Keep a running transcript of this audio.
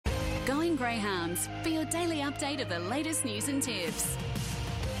Going Greyhounds for your daily update of the latest news and tips.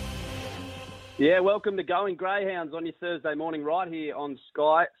 Yeah, welcome to Going Greyhounds on your Thursday morning right here on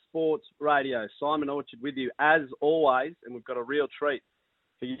Sky Sports Radio. Simon Orchard with you as always, and we've got a real treat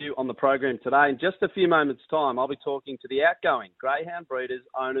for you on the program today. In just a few moments' time, I'll be talking to the outgoing Greyhound Breeders,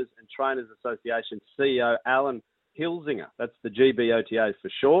 Owners and Trainers Association CEO, Alan Hilzinger. That's the GBOTA for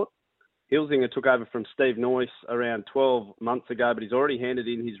short. Hilzinger took over from Steve Noyce around 12 months ago, but he's already handed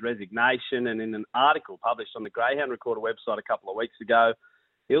in his resignation. And in an article published on the Greyhound Recorder website a couple of weeks ago,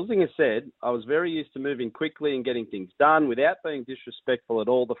 Hilzinger said, "I was very used to moving quickly and getting things done without being disrespectful at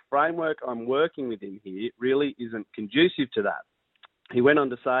all. The framework I'm working within here really isn't conducive to that." He went on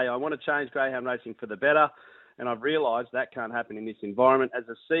to say, "I want to change greyhound racing for the better, and I've realised that can't happen in this environment. As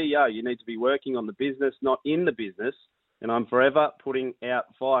a CEO, you need to be working on the business, not in the business, and I'm forever putting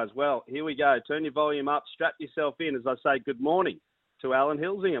out fires." Well, here we go. Turn your volume up, strap yourself in as I say good morning to Alan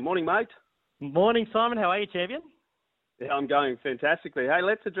Hilzinger. Morning, mate. Morning, Simon. How are you, champion? Yeah, I'm going fantastically. Hey,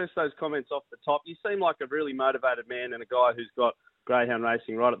 let's address those comments off the top. You seem like a really motivated man and a guy who's got greyhound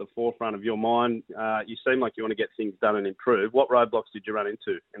racing right at the forefront of your mind. You seem like you want to get things done and improve. What roadblocks did you run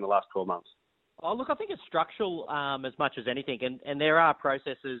into in the last 12 months? Oh, look, I think it's structural as much as anything. And there are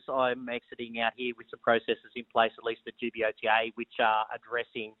processes. I'm exiting out here with some processes in place, at least at GBOTA, which are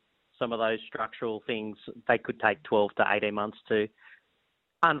addressing some of those structural things. They could take 12 to 18 months to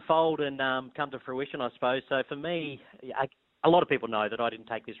unfold and come to fruition, I suppose. So for me, a lot of people know that I didn't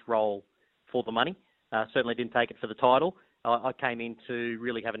take this role for the money. Certainly didn't take it for the title. I came in to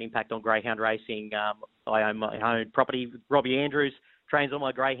really have an impact on greyhound racing. I own my own property. Robbie Andrews trains all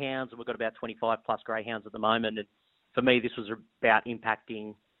my greyhounds, and we've got about 25 plus greyhounds at the moment. And for me, this was about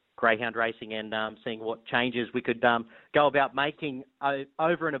impacting greyhound racing and seeing what changes we could go about making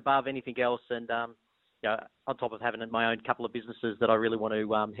over and above anything else. And on top of having my own couple of businesses that I really want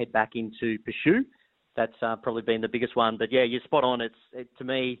to head back into pursue, that's probably been the biggest one. But yeah, you're spot on. To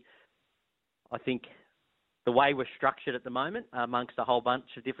me, I think the way we're structured at the moment, amongst a whole bunch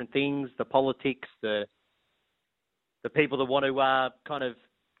of different things, the politics, the people that want to kind of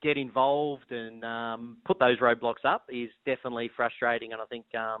get involved and put those roadblocks up is definitely frustrating. And I think,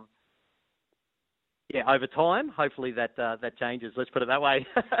 over time, hopefully that changes. Let's put it that way.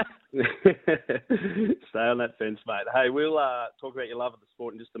 Stay on that fence, mate. Hey, we'll talk about your love of the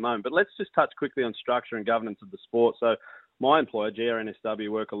sport in just a moment, but let's just touch quickly on structure and governance of the sport. So my employer, GRNSW,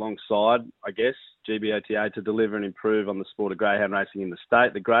 work alongside, I guess, GBOTA to deliver and improve on the sport of greyhound racing in the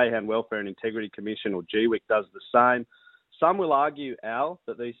state. The Greyhound Welfare and Integrity Commission, or GWIC, does the same. Some will argue, Al,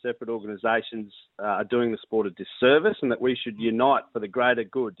 that these separate organisations are doing the sport a disservice and that we should unite for the greater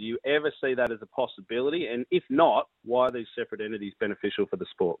good. Do you ever see that as a possibility? And if not, why are these separate entities beneficial for the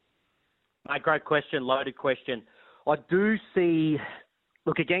sport? Great question, loaded question. I do see,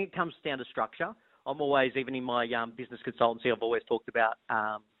 look, again, it comes down to structure. I'm always, even in my business consultancy, I've always talked about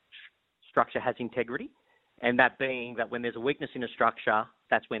structure has integrity, and that being that when there's a weakness in a structure,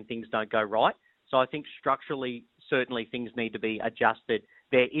 that's when things don't go right. So I think structurally, certainly things need to be adjusted.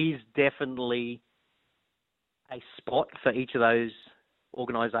 There is definitely a spot for each of those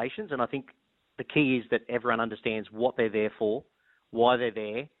organisations, and I think the key is that everyone understands what they're there for, why they're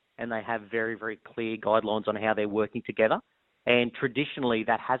there, and they have very, very clear guidelines on how they're working together. And traditionally,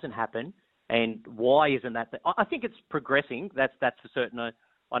 that hasn't happened. And why isn't that? I think it's progressing. That's for certain.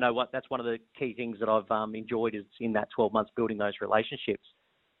 I know that's one of the key things that I've enjoyed is in that 12 months building those relationships.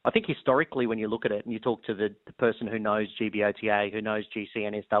 I think historically, when you look at it and you talk to the person who knows GBOTA, who knows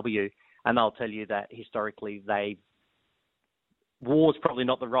GCNSW, and they'll tell you that historically war's probably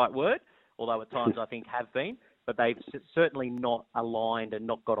not the right word, although at times I think have been, but they've certainly not aligned and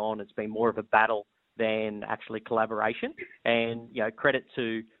not got on. It's been more of a battle than actually collaboration. And, credit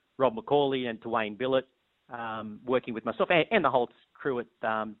to Rob McCauley and to Wayne Billett, working with myself and the whole crew at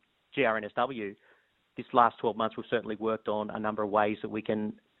GRNSW. This last 12 months, we've certainly worked on a number of ways that we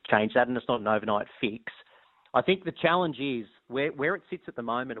can change that, and it's not an overnight fix. I think the challenge is where it sits at the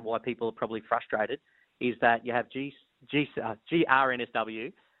moment and why people are probably frustrated is that you have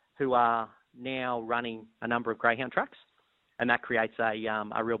GRNSW who are now running a number of greyhound tracks, and that creates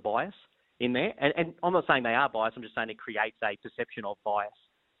a real bias in there. And I'm not saying they are biased, I'm just saying it creates a perception of bias.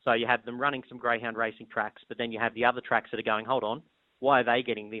 So you have them running some greyhound racing tracks, but then you have the other tracks that are going, hold on, why are they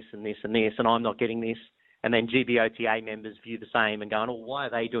getting this and this and this, and I'm not getting this? And then GBOTA members view the same and going, oh, why are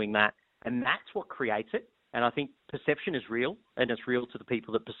they doing that? And that's what creates it. And I think perception is real, and it's real to the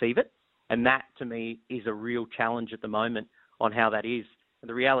people that perceive it. And that, to me, is a real challenge at the moment on how that is. And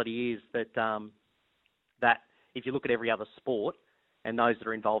the reality is that that if you look at every other sport and those that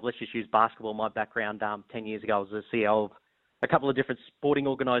are involved, let's just use basketball. My background 10 years ago, I was the CEO of a couple of different sporting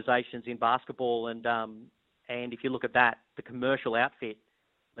organisations in basketball, and if you look at that, the commercial outfit,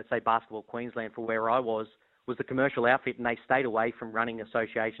 let's say Basketball Queensland for where I was the commercial outfit, and they stayed away from running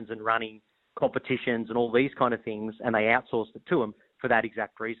associations and running competitions and all these kind of things, and they outsourced it to them for that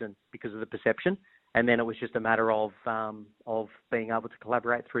exact reason, because of the perception. And then it was just a matter of being able to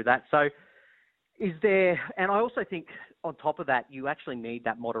collaborate through that. So is there, and I also think on top of that, you actually need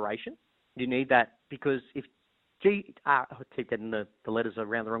that moderation. You need that, because if I keep getting the letters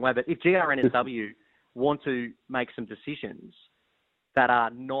around the wrong way, but if GRNSW want to make some decisions that are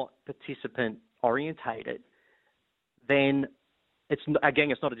not participant orientated, then it's not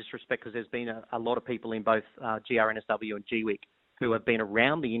a disrespect, because there's been a lot of people in both GRNSW and GWIC who have been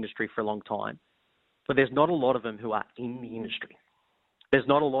around the industry for a long time, but there's not a lot of them who are in the industry. There's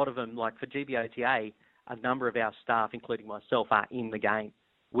not a lot of them, like for GBOTA, a number of our staff, including myself, are in the game.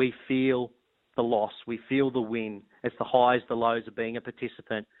 We feel the loss. We feel the win. It's the highs, the lows of being a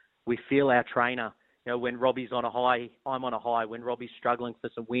participant. We feel our trainer. You know, when Robbie's on a high, I'm on a high. When Robbie's struggling for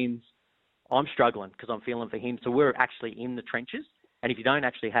some wins, I'm struggling because I'm feeling for him. So we're actually in the trenches. And if you don't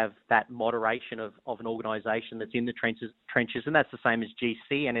actually have that moderation of an organisation that's in the trenches, and that's the same as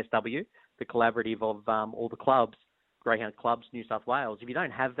GCNSW, the collaborative of all the clubs, Greyhound clubs, New South Wales. If you don't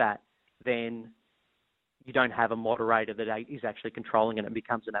have that, then you don't have a moderator that is actually controlling it, and it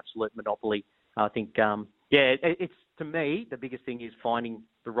becomes an absolute monopoly. I think, it's, to me, the biggest thing is finding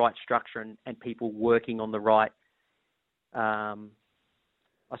the right structure and people working on the right, I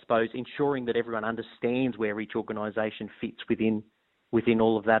suppose, ensuring that everyone understands where each organisation fits within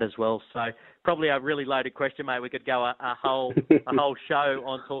all of that as well. So probably a really loaded question, mate. We could go a whole show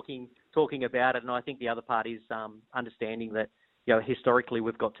on talking about it. And I think the other part is understanding that, you know, historically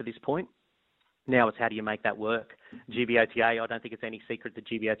we've got to this point. Now it's how do you make that work? GBOTA, I don't think it's any secret that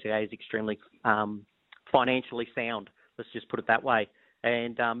GBOTA is extremely financially sound. Let's just put it that way.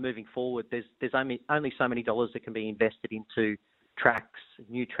 And moving forward, there's only so many dollars that can be invested into tracks,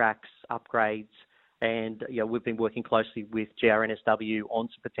 new tracks, upgrades. And we've been working closely with GRNSW on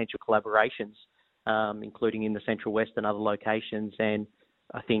some potential collaborations, including in the Central West and other locations. And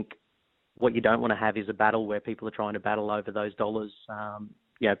I think what you don't want to have is a battle where people are trying to battle over those dollars,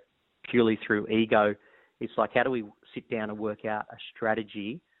 purely through ego. It's like, how do we sit down and work out a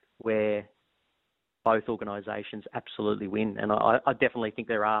strategy where both organisations absolutely win? And I definitely think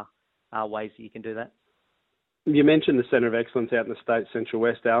there are ways that you can do that. You mentioned the Centre of Excellence out in the state, Central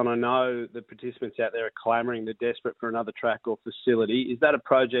West, Alan. I know the participants out there are clamouring, they're desperate for another track or facility. Is that a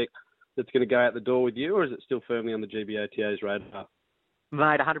project that's going to go out the door with you, or is it still firmly on the GBOTA's radar?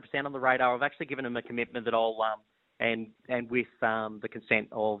 Mate, 100% on the radar. I've actually given them a commitment that I'll, and with the consent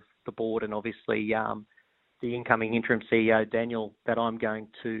of the board and obviously the incoming interim CEO, Daniel, that I'm going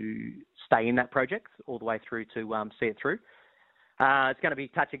to stay in that project all the way through to see it through. It's going to be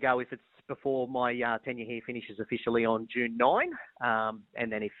touch and go if it's before my tenure here finishes officially on June 9.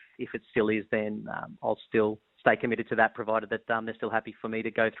 And then if it still is, then I'll still stay committed to that, provided that they're still happy for me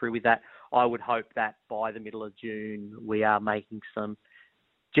to go through with that. I would hope that by the middle of June, we are making some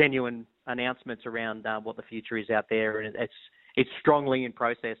genuine announcements around what the future is out there. And it's strongly in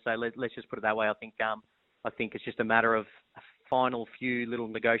process. So let's just put it that way. I think it's just a matter of a final few little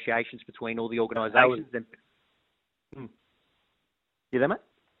negotiations between all the organisations. You there, mate?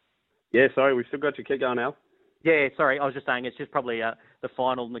 Yeah, sorry, we've still got you. Keep going, Al. Yeah, sorry, I was just saying it's just probably the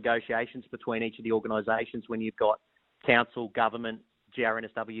final negotiations between each of the organisations when you've got council, government,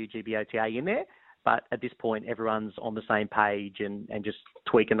 GRNSW, GBOTA in there. But at this point, everyone's on the same page and just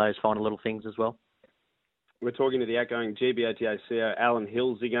tweaking those final little things as well. We're talking to the outgoing GBOTA CEO, Alan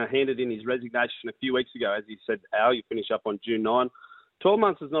Hilzinger, handed in his resignation a few weeks ago. As he said, Al, you finish up on June 9. 12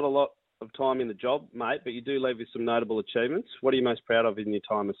 months is not a lot of time in the job, mate, but you do leave with some notable achievements. What are you most proud of in your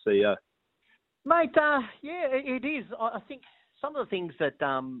time as CEO? Mate, it is. I think some of the things that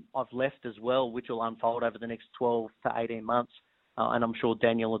I've left as well, which will unfold over the next 12 to 18 months, and I'm sure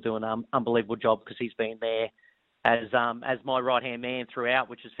Daniel will do an unbelievable job because he's been there as my right-hand man throughout,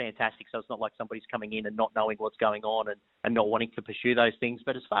 which is fantastic. So it's not like somebody's coming in and not knowing what's going on and not wanting to pursue those things.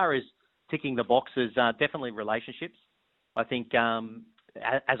 But as far as ticking the boxes, definitely relationships. I think,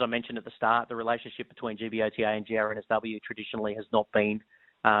 as I mentioned at the start, the relationship between GBOTA and GRNSW traditionally has not been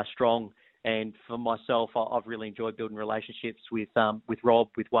strong. And for myself, I've really enjoyed building relationships with Rob,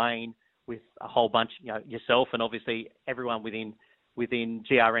 with Wayne, with a whole bunch, yourself, and obviously everyone within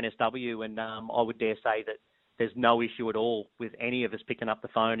GRNSW. And I would dare say that there's no issue at all with any of us picking up the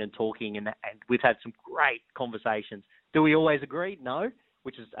phone and talking. And we've had some great conversations. Do we always agree? No,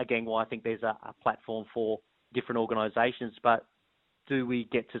 which is, again, why I think there's a platform for different organisations. But do we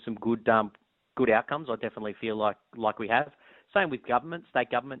get to some good outcomes? I definitely feel like we have. Same with government, state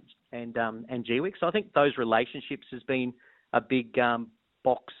government, and GWIC. So I think those relationships has been a big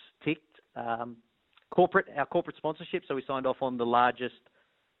box ticked. Our corporate sponsorship. So we signed off on the largest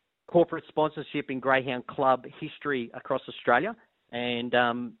corporate sponsorship in Greyhound Club history across Australia, and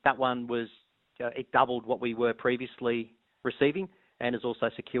that one was it doubled what we were previously receiving, and has also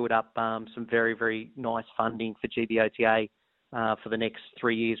secured up some very, very nice funding for GBOTA for the next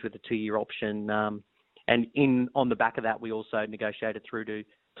 3 years with a 2-year option. And on the back of that, we also negotiated through to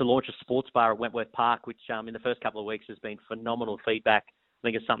launch a sports bar at Wentworth Park, which in the first couple of weeks has been phenomenal feedback. I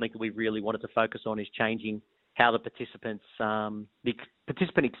think it's something that we really wanted to focus on, is changing how the participant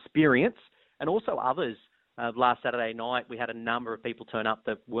experience, and also others. Last Saturday night, we had a number of people turn up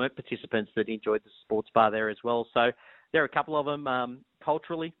that weren't participants that enjoyed the sports bar there as well. So there are a couple of them.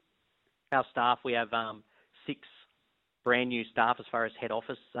 Culturally, our staff, we have 6 brand new staff as far as head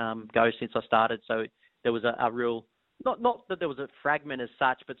office goes since I started. So there was a real, not that there was a fragment as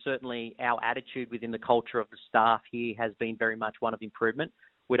such, but certainly our attitude within the culture of the staff here has been very much one of improvement.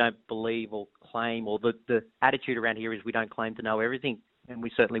 We don't believe or claim, or the attitude around here is we don't claim to know everything, and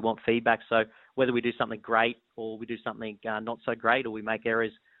we certainly want feedback. So whether we do something great or we do something not so great, or we make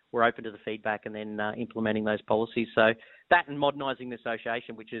errors, we're open to the feedback and then implementing those policies. So that and modernising the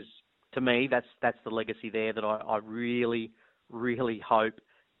association, which is, to me, that's the legacy there that I really, really hope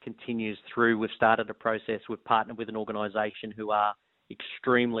continues through. We've started a process. We've partnered with an organisation who are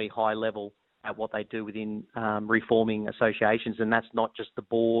extremely high level at what they do within reforming associations. And that's not just the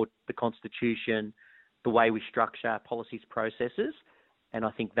board, the constitution, the way we structure policies, processes. And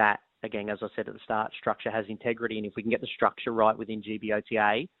I think that, again, as I said at the start, structure has integrity. And if we can get the structure right within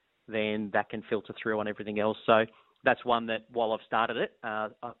GBOTA, then that can filter through on everything else. So that's one that, while I've started it,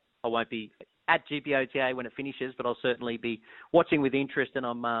 I won't be at GBOTA when it finishes, but I'll certainly be watching with interest, and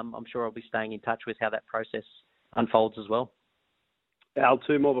I'm sure I'll be staying in touch with how that process unfolds as well. Al,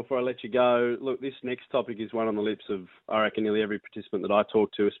 2 more before I let you go. Look, this next topic is one on the lips of, I reckon, nearly every participant that I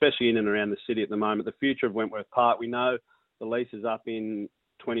talk to, especially in and around the city at the moment. The future of Wentworth Park. We know the lease is up in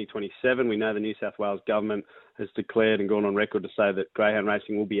 2027. We know the New South Wales government has declared and gone on record to say that greyhound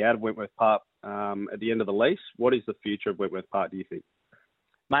racing will be out of Wentworth Park at the end of the lease. What is the future of Wentworth Park, do you think?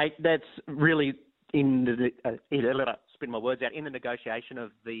 Mate, that's really in the spin my words out, in the negotiation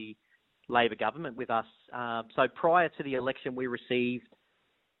of the Labor government with us. So prior to the election, we received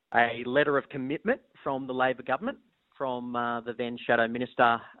a letter of commitment from the Labor government, from the then Shadow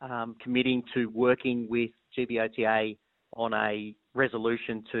Minister, committing to working with GBOTA on a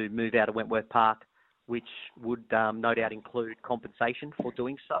resolution to move out of Wentworth Park, which would no doubt include compensation for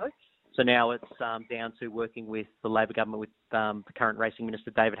doing so. So now it's down to working with the Labor government, with the current Racing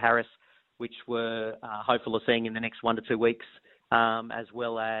Minister, David Harris, which we're hopeful of seeing in the next 1 to 2 weeks, as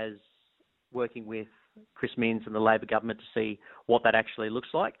well as working with Chris Minns and the Labor government to see what that actually looks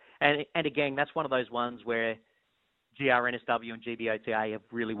like. And again, that's one of those ones where GRNSW and GBOTA have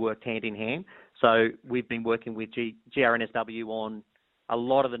really worked hand in hand. So we've been working with GRNSW on a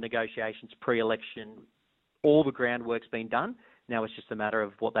lot of the negotiations pre-election. All the groundwork's been done. Now it's just a matter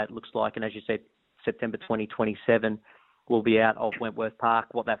of what that looks like. And as you said, September 2027 will be out of Wentworth Park.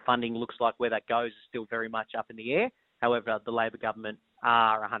 What that funding looks like, where that goes, is still very much up in the air. However, the Labor government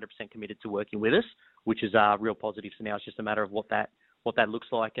are 100% committed to working with us, which is real positive. So now it's just a matter of what that looks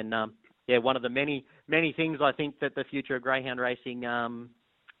like. And one of the many things I think that the future of greyhound racing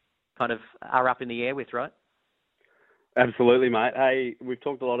kind of are up in the air with, right? Absolutely, mate. Hey, we've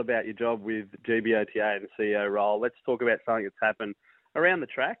talked a lot about your job with GBOTA and the CEO role. Let's talk about something that's happened around the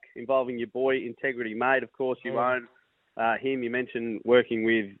track involving your boy, Integrity Mate. Of course, you own him. You mentioned working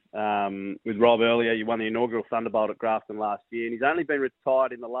with Rob earlier. You won the inaugural Thunderbolt at Grafton last year, and he's only been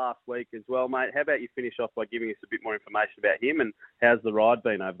retired in the last week as well, mate. How about you finish off by giving us a bit more information about him, and how's the ride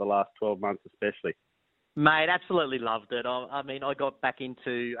been over the last 12 months especially? Mate, absolutely loved it. I mean, I got back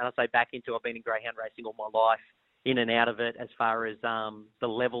into, and I say back into, I've been in greyhound racing all my life, in and out of it. As far as the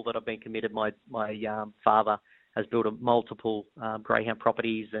level that I've been committed, my father has built multiple greyhound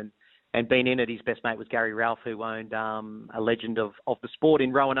properties and been in it. His best mate was Gary Ralph, who owned a legend of the sport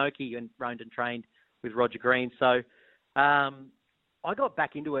in Roanoke, and owned and trained with Roger Green. So I got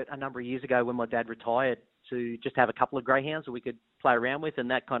back into it a number of years ago when my dad retired, to just have a couple of greyhounds that we could play around with, and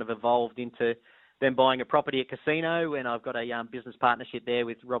that kind of evolved into them buying a property at Casino, and I've got a business partnership there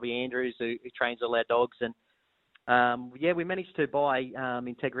with Robbie Andrews, who trains all our dogs. And we managed to buy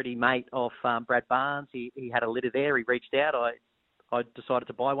Integrity Mate off Brad Barnes. He had a litter there. He reached out. I decided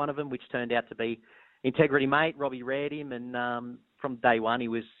to buy one of them, which turned out to be Integrity Mate. Robbie reared him, and from day one, he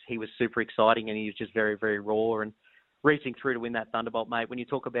was super exciting, and he was just very, very raw and reaching through to win that Thunderbolt, mate. When you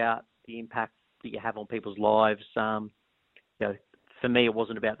talk about the impact that you have on people's lives, for me, it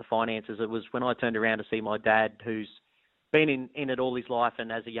wasn't about the finances. It was when I turned around to see my dad, who's been in it all his life,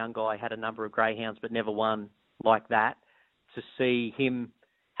 and as a young guy had a number of greyhounds, but never won like that. To see him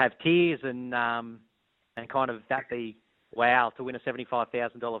have tears and kind of that be wow, to win a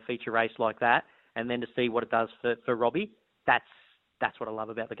 $75,000 feature race like that, and then to see what it does for Robbie. That's what I love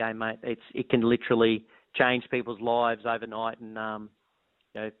about the game, mate. It can literally change people's lives overnight, and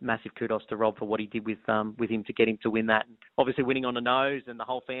massive kudos to Rob for what he did with him to get him to win that. And obviously winning on the nose and the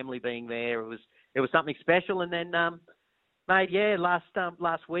whole family being there, it was something special. And then, mate,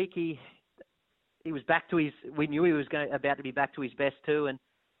 last week he was back to his. We knew he was about to be back to his best too, and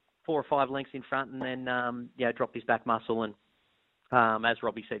 4 or 5 lengths in front, and then dropped his back muscle. And as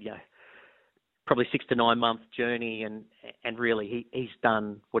Robbie said, probably 6 to 9 month journey, and really he's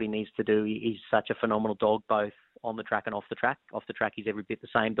done what he needs to do. He's such a phenomenal dog, both on the track and off the track. Off the track, he's every bit the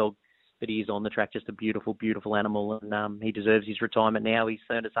same dog that he is on the track. Just a beautiful, beautiful animal, and he deserves his retirement now. He's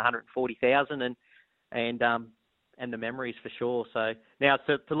earned us 140,000, and the memories for sure. So now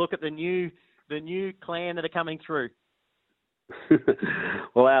to look at the new clan that are coming through.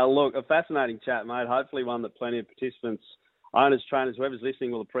 Well, Al, look, a fascinating chat, mate. Hopefully one that plenty of participants, owners, trainers, whoever's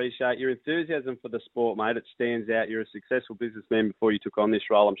listening will appreciate. Your enthusiasm for the sport, mate, it stands out. You're a successful businessman before you took on this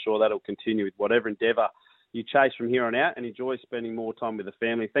role. I'm sure that'll continue with whatever endeavour you chase from here on out, and enjoy spending more time with the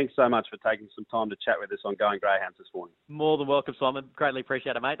family. Thanks so much for taking some time to chat with us on Going Greyhounds this morning. More than welcome, Simon. Greatly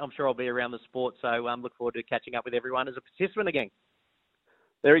appreciate it, mate. I'm sure I'll be around the sport, so look forward to catching up with everyone as a participant again.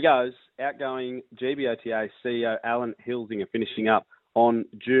 There he goes, outgoing GBOTA CEO Alan Hilzinger, finishing up on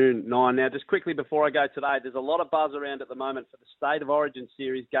June 9. Now, just quickly before I go today, there's a lot of buzz around at the moment for the State of Origin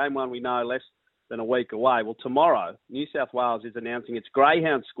series. Game 1, we know, less than a week away. Well, tomorrow, New South Wales is announcing its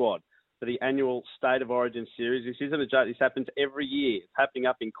Greyhound squad for the annual State of Origin series. This isn't a joke. This happens every year. It's happening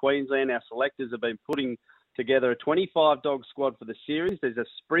up in Queensland. Our selectors have been putting together a 25-dog squad for the series. There's a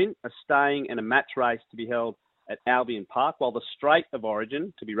sprint, a staying, and a match race to be held at Albion Park, while the Straight of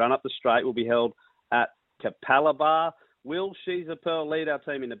Origin, to be run up the straight, will be held at Capalaba. Will She's a Pearl lead our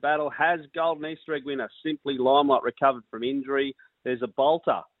team in the battle? Has Golden Easter Egg winner Simply Limelight recovered from injury? There's a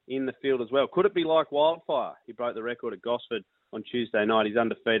bolter in the field as well. Could it be like Wildfire? He broke the record at Gosford on Tuesday night. He's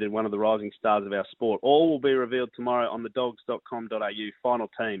undefeated, one of the rising stars of our sport. All will be revealed tomorrow on thedogs.com.au. Final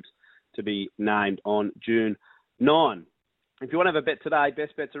teams to be named on June 9. If you want to have a bet today,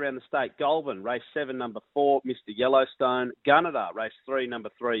 best bets around the state. Goulburn, race 7, number 4, Mr. Yellowstone. Gunnedah, race 3, number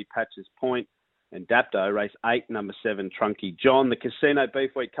 3, Patches Point. And Dapto, race 8, number 7, Trunky John. The Casino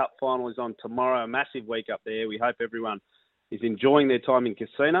Beef Week Cup final is on tomorrow. A massive week up there. We hope everyone is enjoying their time in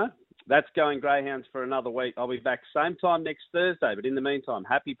Casino. That's Going Greyhounds for another week. I'll be back same time next Thursday. But in the meantime,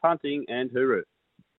 happy punting and hooroo.